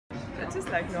just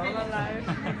like normal life.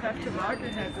 You have to work, you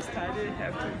have to study, you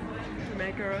have to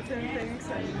make a routine things.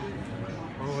 And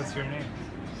oh, what's your name?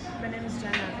 my name is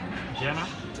Jenna. Jenna?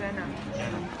 Jenna.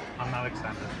 Jenna. I'm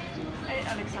Alexander. Hey,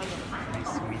 Alexander.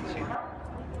 Nice to meet you.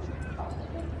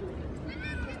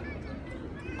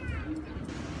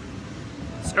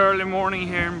 It's early morning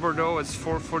here in Bordeaux. It's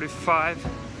 4:45.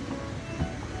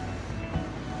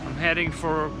 I'm heading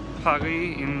for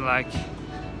Paris in like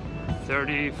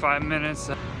 35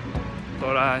 minutes.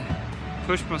 Thought I'd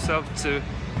push myself to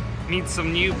meet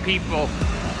some new people.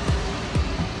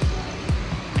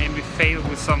 Maybe fail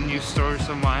with some new stories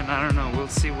of mine. I don't know. We'll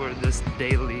see where this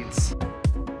day leads.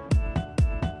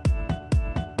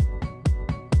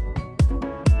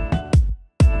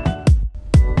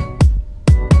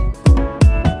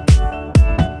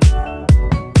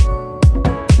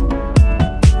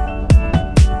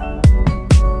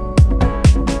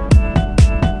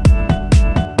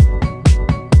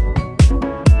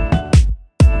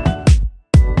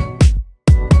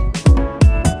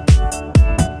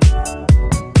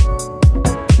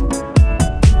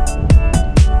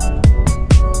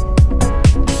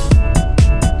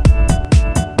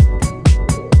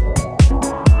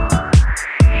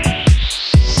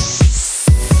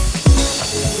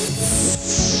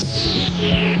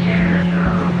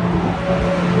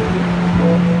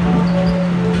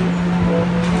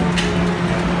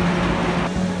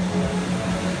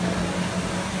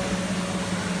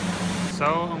 So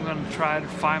I'm gonna try to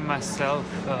find myself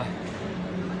a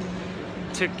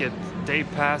ticket, day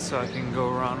pass, so I can go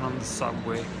around on the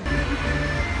subway.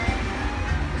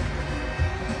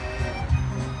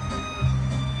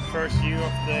 First view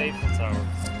of the Eiffel Tower.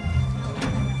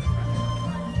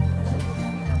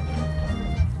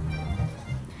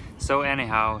 So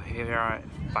anyhow, here I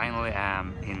finally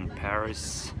am in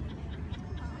Paris.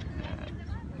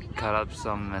 Cut up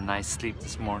some nice sleep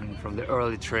this morning from the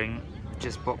early train.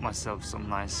 Just bought myself some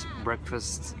nice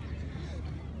breakfast.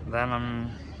 Then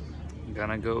I'm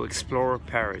gonna go explore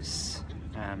Paris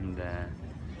and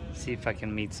see if I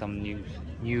can meet some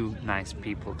new nice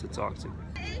people to talk to.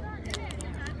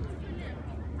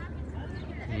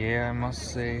 Yeah, I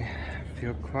must say, I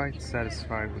feel quite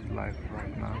satisfied with life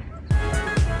right now.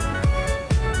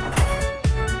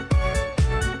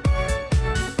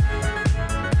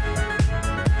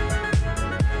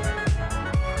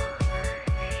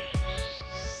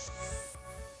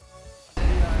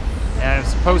 I'm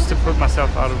supposed to put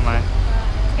myself out of my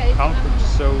comfort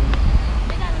zone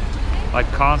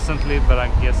like constantly, but I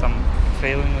guess I'm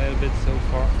failing a little bit so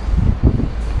far.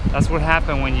 That's what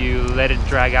happened when you let it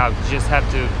drag out. You just have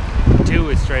to do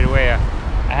it straight away. I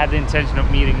had the intention of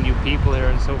meeting new people here,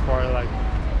 and so far like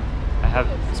I have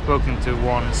spoken to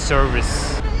one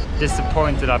service,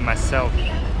 disappointed at myself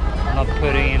not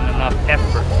putting in enough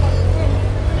effort.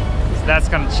 So that's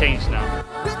gonna change now.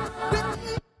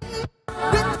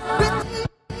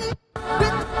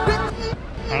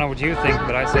 I don't know what you think,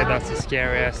 but I say that's a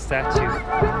scary ass statue.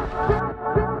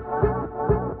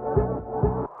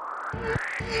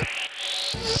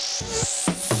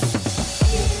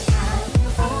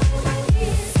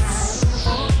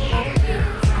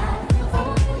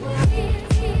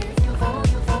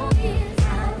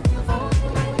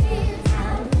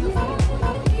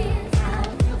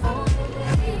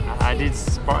 I did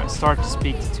start to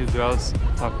speak to two girls,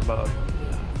 talk about.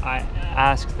 I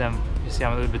asked them. See,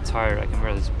 I'm a little bit tired, I can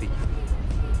barely speak.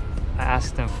 I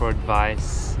asked them for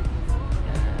advice,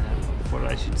 what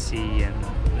I should see, and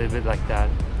a little bit like that.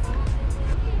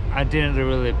 I didn't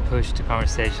really push the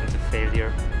conversation to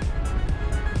failure.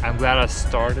 I'm glad I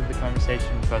started the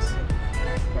conversation because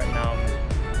right now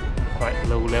I'm quite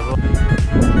low level.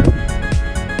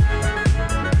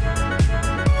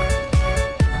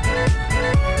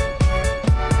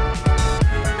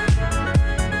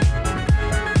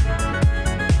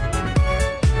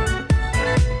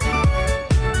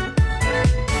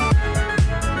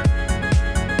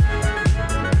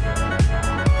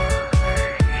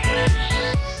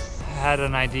 I had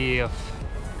an idea of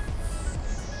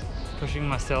pushing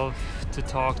myself to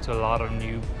talk to a lot of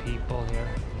new people here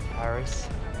in Paris.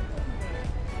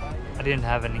 I didn't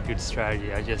have any good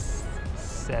strategy. I just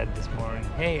said this morning,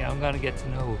 hey, I'm gonna get to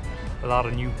know a lot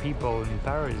of new people in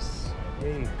Paris.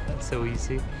 Hey, that's so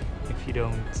easy if you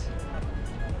don't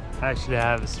actually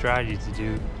have a strategy to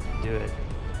do it.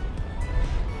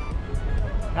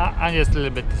 I'm just a little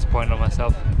bit disappointed in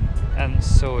myself and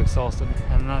so exhausted,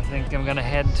 and I think I'm gonna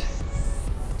head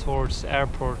towards the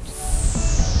airport.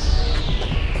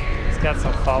 It's got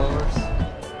some followers.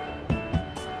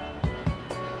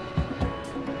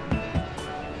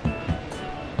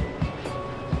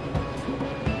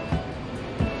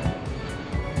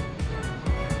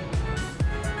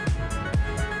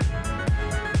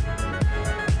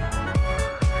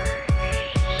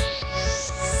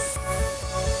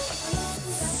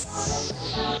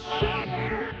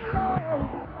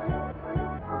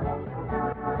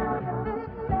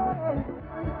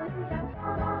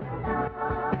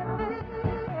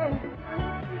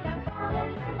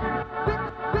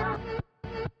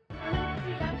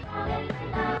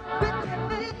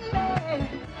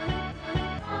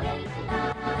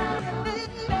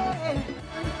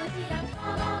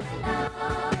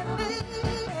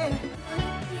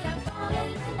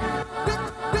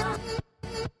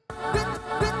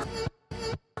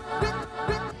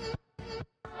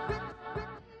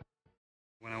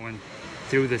 When I went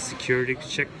through the security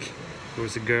check, there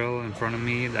was a girl in front of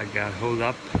me that got held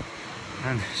up,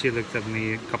 and she looked at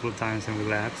me a couple of times and we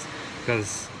laughed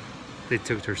because they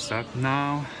took her stuff.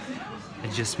 Now I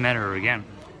just met her again,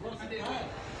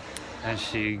 and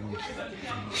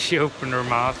she opened her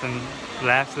mouth and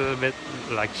laughed a little bit,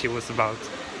 like she was about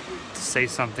to say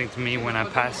something to me when I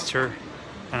passed her,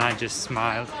 and I just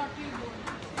smiled.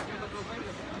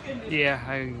 Yeah,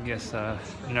 I guess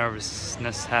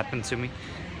nervousness happened to me,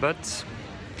 but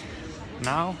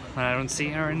now when I don't see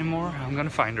her anymore, I'm gonna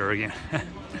find her again.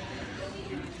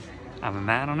 I'm a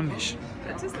man on a mission.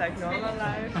 It's just like normal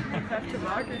life. You have to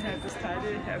work, you have to study,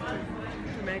 you have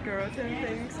to make your own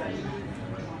things. And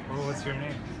Oh, what's your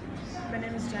name? my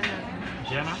name is Jenna.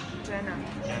 Jenna? Jenna.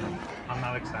 Jenna. I'm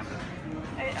Alexander.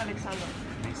 Hey, Alexander.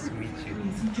 Nice to meet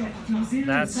you.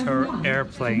 That's her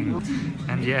airplane,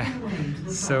 and yeah,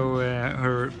 so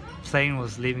her plane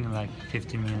was leaving in like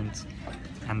 15 minutes,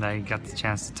 and I got the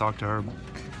chance to talk to her,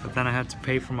 but then I had to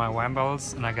pay for my wine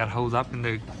bottles, and I got held up in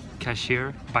the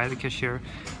cashier, by the cashier,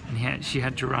 and she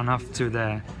had to run off to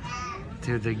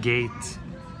the gate,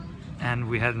 and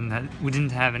we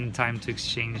didn't have any time to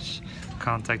exchange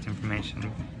contact information,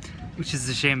 which is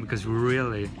a shame because we're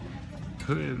really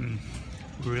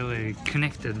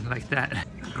connected like that.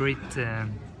 Great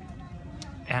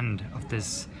end of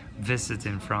this visit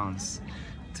in France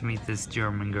to meet this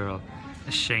German girl.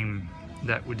 A shame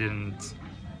that we didn't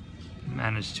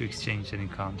manage to exchange any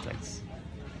contacts.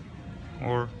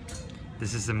 Or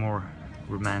this is a more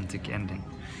romantic ending.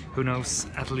 Who knows?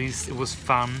 At least it was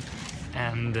fun,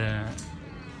 and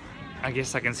I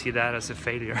guess I can see that as a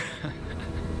failure.